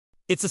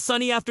It's a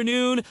sunny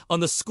afternoon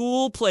on the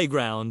school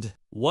playground.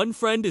 One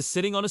friend is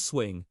sitting on a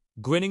swing,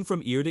 grinning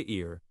from ear to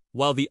ear,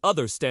 while the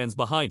other stands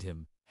behind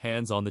him,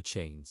 hands on the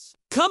chains.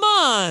 "Come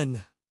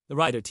on!" the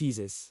rider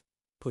teases.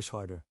 "Push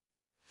harder."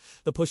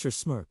 The pusher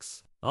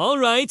smirks. "All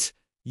right,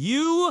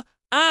 you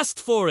asked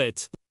for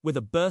it." With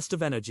a burst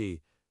of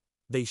energy,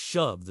 they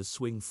shove the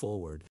swing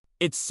forward.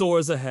 It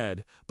soars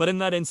ahead, but in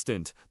that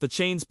instant, the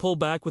chains pull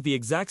back with the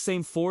exact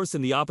same force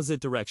in the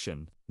opposite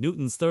direction.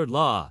 Newton's third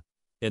law,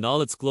 in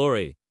all its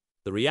glory.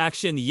 The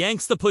reaction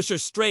yanks the pusher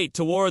straight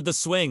toward the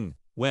swing.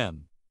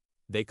 Wham!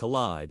 They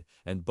collide,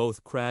 and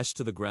both crash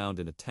to the ground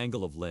in a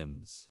tangle of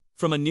limbs.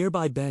 From a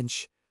nearby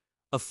bench,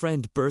 a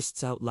friend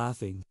bursts out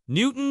laughing.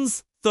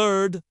 Newton's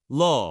third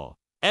law.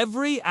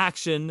 Every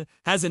action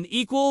has an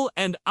equal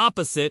and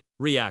opposite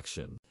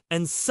reaction.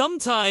 And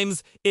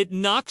sometimes it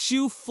knocks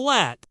you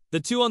flat. The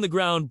two on the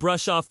ground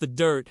brush off the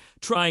dirt,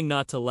 trying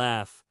not to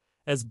laugh,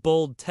 as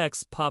bold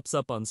text pops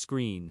up on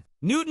screen.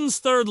 Newton's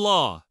third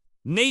law.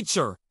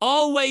 Nature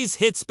always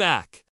hits back.